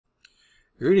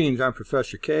Greetings, I'm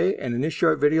Professor K, and in this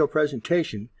short video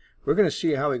presentation, we're going to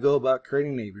see how we go about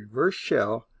creating a reverse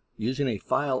shell using a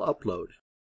file upload.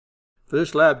 For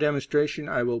this lab demonstration,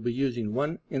 I will be using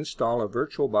one install of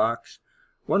VirtualBox,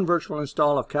 one virtual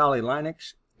install of Kali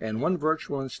Linux, and one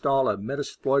virtual install of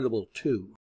Metasploitable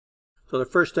 2. So the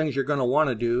first things you're going to want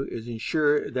to do is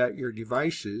ensure that your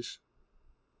devices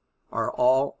are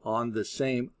all on the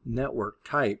same network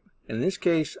type. And in this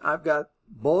case, I've got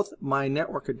both my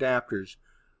network adapters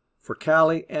for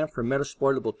Kali and for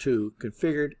Metasploitable 2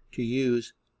 configured to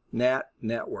use NAT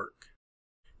network.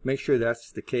 Make sure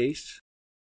that's the case.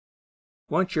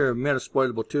 Once your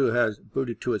Metasploitable 2 has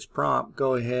booted to its prompt,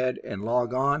 go ahead and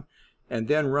log on and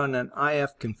then run an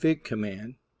ifconfig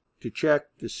command to check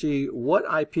to see what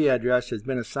IP address has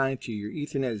been assigned to your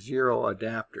Ethernet 0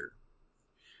 adapter.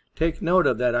 Take note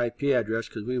of that IP address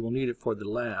because we will need it for the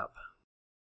lab.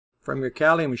 From your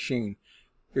Kali machine,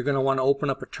 you're going to want to open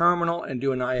up a terminal and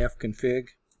do an ifconfig,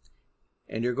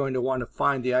 and you're going to want to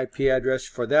find the IP address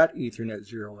for that Ethernet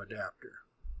 0 adapter.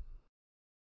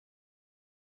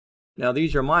 Now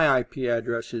these are my IP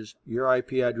addresses. Your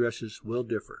IP addresses will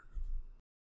differ.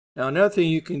 Now another thing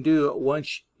you can do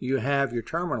once you have your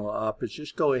terminal up is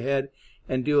just go ahead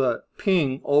and do a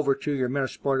ping over to your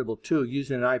Metasploitable 2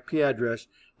 using an IP address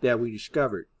that we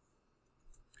discovered.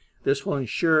 This will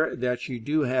ensure that you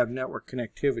do have network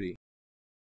connectivity.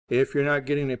 If you're not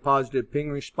getting a positive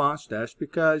ping response, that's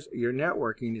because your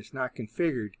networking is not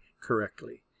configured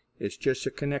correctly. It's just a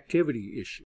connectivity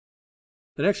issue.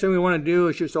 The next thing we want to do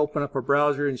is just open up a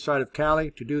browser inside of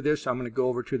Kali. To do this, I'm going to go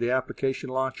over to the application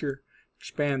launcher,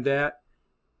 expand that,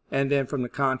 and then from the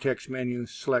context menu,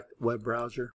 select web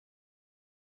browser.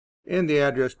 In the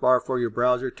address bar for your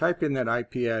browser, type in that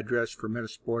IP address for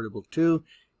Metasploitable 2,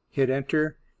 hit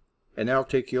enter, and that'll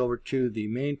take you over to the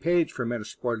main page for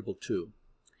Metasploitable 2.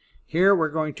 Here we're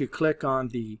going to click on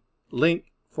the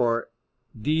link for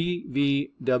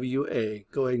DVWA.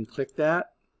 Go ahead and click that.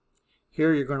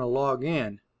 Here you're going to log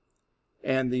in,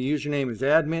 and the username is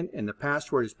admin and the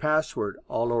password is password,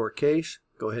 all lowercase.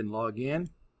 Go ahead and log in.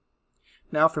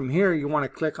 Now from here you want to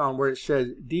click on where it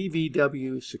says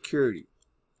DVW security.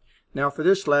 Now for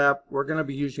this lab we're going to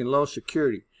be using low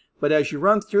security, but as you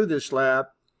run through this lab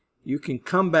you can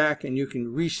come back and you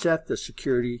can reset the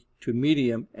security to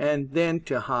medium and then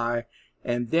to high,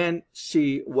 and then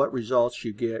see what results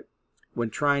you get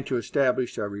when trying to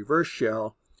establish a reverse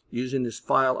shell using this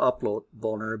file upload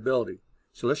vulnerability.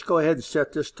 So let's go ahead and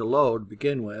set this to low to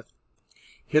begin with.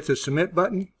 Hit the submit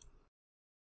button,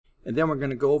 and then we're going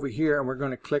to go over here and we're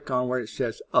going to click on where it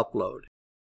says upload.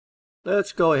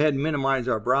 Let's go ahead and minimize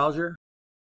our browser,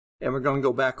 and we're going to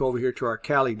go back over here to our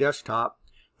Kali desktop.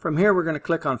 From here we're going to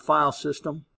click on File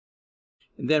System,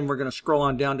 and then we're going to scroll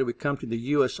on down till we come to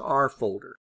the USR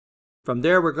folder. From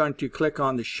there we're going to click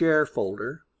on the Share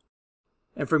folder,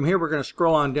 and from here we're going to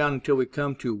scroll on down until we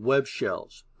come to Web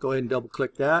Shells. Go ahead and double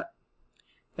click that,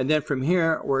 and then from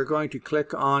here we're going to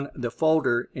click on the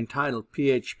folder entitled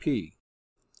PHP.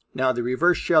 Now the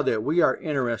reverse shell that we are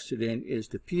interested in is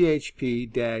the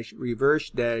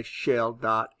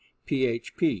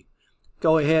php-reverse-shell.php.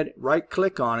 Go ahead, right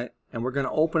click on it, and we're going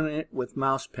to open it with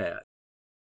mousepad.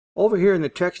 Over here in the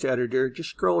text editor, just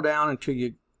scroll down until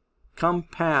you come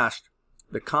past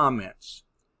the comments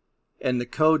and the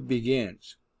code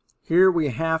begins. Here we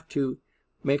have to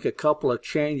make a couple of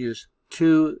changes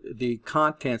to the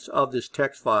contents of this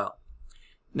text file.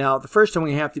 Now the first thing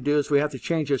we have to do is we have to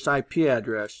change this IP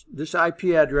address. This IP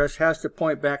address has to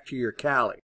point back to your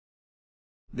Kali.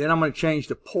 Then I'm going to change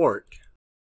the port.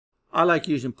 I like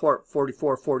using port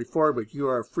 4444, but you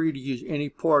are free to use any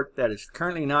port that is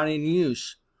currently not in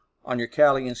use on your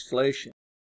Kali installation.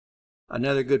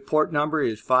 Another good port number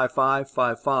is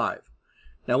 5555.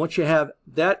 Now once you have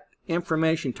that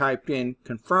information typed in,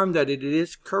 confirm that it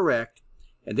is correct,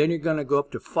 and then you're going to go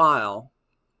up to File.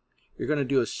 You're going to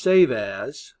do a Save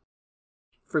As.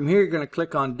 From here you're going to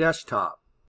click on Desktop.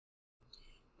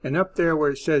 And up there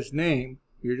where it says Name,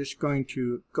 you're just going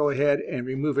to go ahead and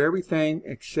remove everything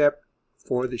except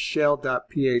for the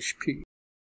shell.php.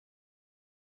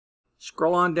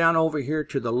 Scroll on down over here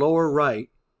to the lower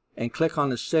right and click on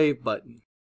the Save button.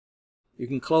 You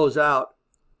can close out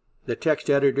the text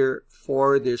editor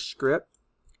for this script,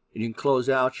 and you can close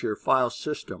out your file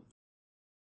system.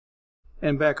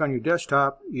 And back on your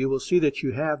desktop you will see that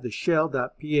you have the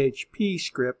shell.php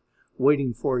script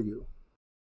waiting for you.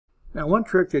 Now one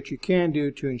trick that you can do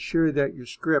to ensure that your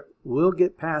script will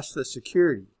get past the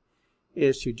security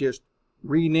is to just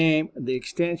rename the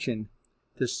extension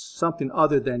to something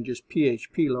other than just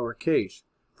PHP lowercase.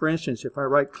 For instance, if I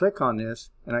right click on this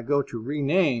and I go to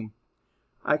rename,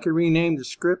 I can rename the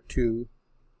script to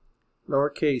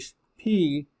lowercase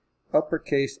p,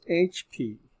 uppercase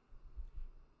HP.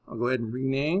 I'll go ahead and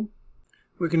rename.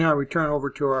 We can now return over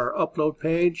to our upload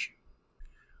page.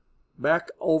 Back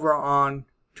over on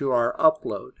to our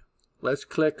upload. Let's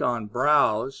click on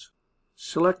Browse,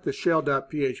 select the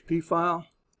shell.php file,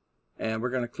 and we're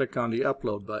going to click on the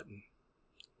upload button.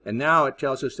 And now it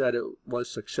tells us that it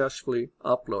was successfully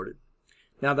uploaded.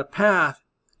 Now the path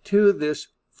to this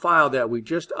file that we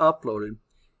just uploaded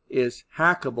is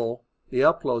hackable, the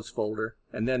uploads folder,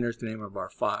 and then there's the name of our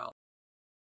file.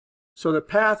 So the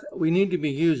path we need to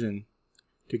be using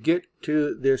to get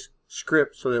to this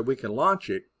script so that we can launch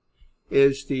it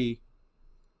is the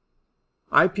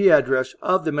IP address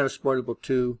of the Metasploitable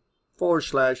 2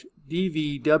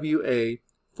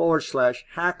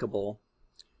 /DVWA/hackable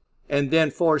and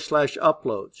then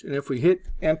 /uploads. And if we hit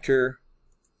enter,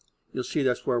 you'll see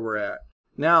that's where we're at.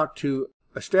 Now to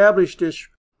establish this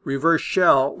reverse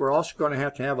shell, we're also going to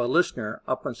have a listener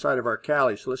up inside of our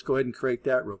Kali. So let's go ahead and create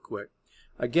that real quick.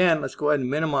 Again, let's go ahead and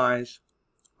minimize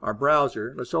our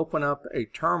browser. Let's open up a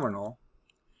terminal.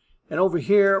 And over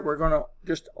here, we're going to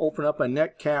just open up a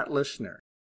netcat listener.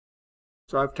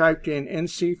 So I've typed in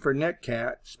NC for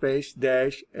netcat space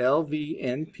dash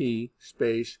LVNP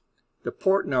space the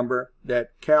port number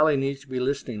that Kali needs to be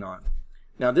listening on.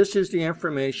 Now this is the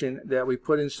information that we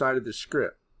put inside of the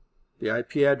script. The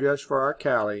IP address for our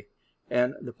Kali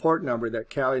and the port number that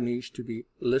Kali needs to be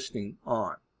listening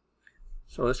on.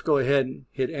 So let's go ahead and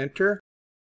hit enter.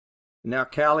 Now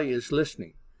Kali is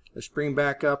listening. Let's bring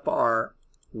back up our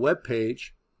web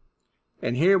page.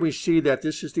 And here we see that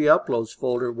this is the uploads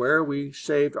folder where we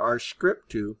saved our script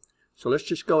to. So let's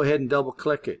just go ahead and double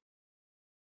click it.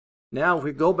 Now if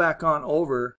we go back on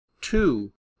over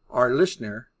to our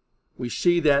listener, we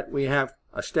see that we have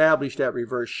established that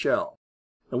reverse shell.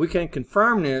 And we can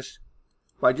confirm this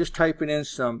by just typing in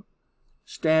some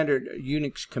standard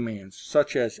Unix commands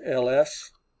such as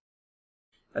ls.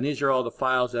 And these are all the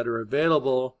files that are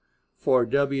available for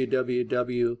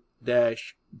www-data.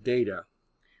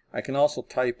 I can also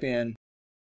type in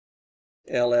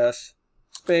ls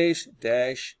space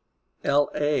dash la,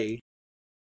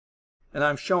 and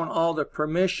I'm showing all the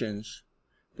permissions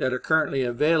that are currently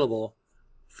available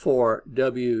for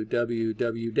www-data.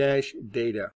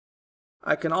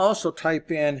 I can also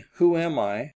type in who am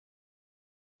I,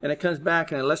 and it comes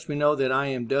back and it lets me know that I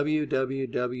am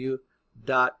www.data.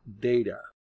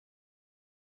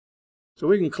 So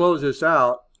we can close this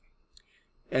out.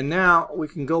 And now we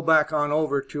can go back on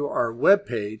over to our web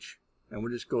page, and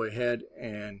we'll just go ahead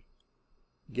and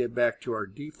get back to our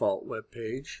default web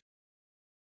page.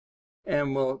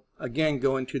 And we'll again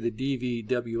go into the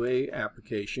DVWA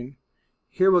application.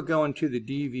 Here we'll go into the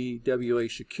DVWA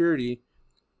security,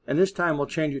 and this time we'll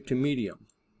change it to medium.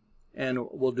 And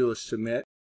we'll do a submit.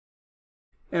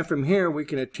 And from here we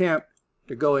can attempt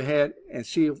to go ahead and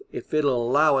see if it'll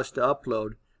allow us to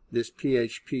upload this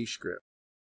PHP script.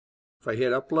 If I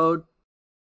hit upload,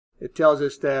 it tells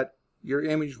us that your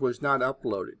image was not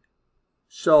uploaded.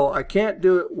 So I can't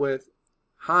do it with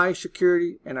high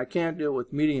security and I can't do it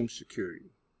with medium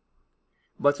security.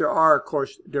 But there are, of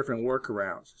course, different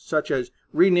workarounds, such as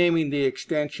renaming the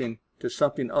extension to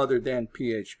something other than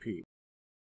PHP.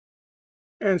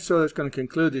 And so that's going to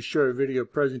conclude this short video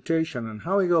presentation on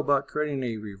how we go about creating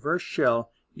a reverse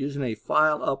shell using a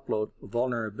file upload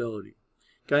vulnerability.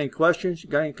 Got any questions?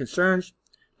 Got any concerns?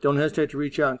 Don't hesitate to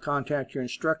reach out and contact your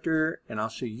instructor, and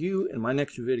I'll see you in my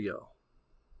next video.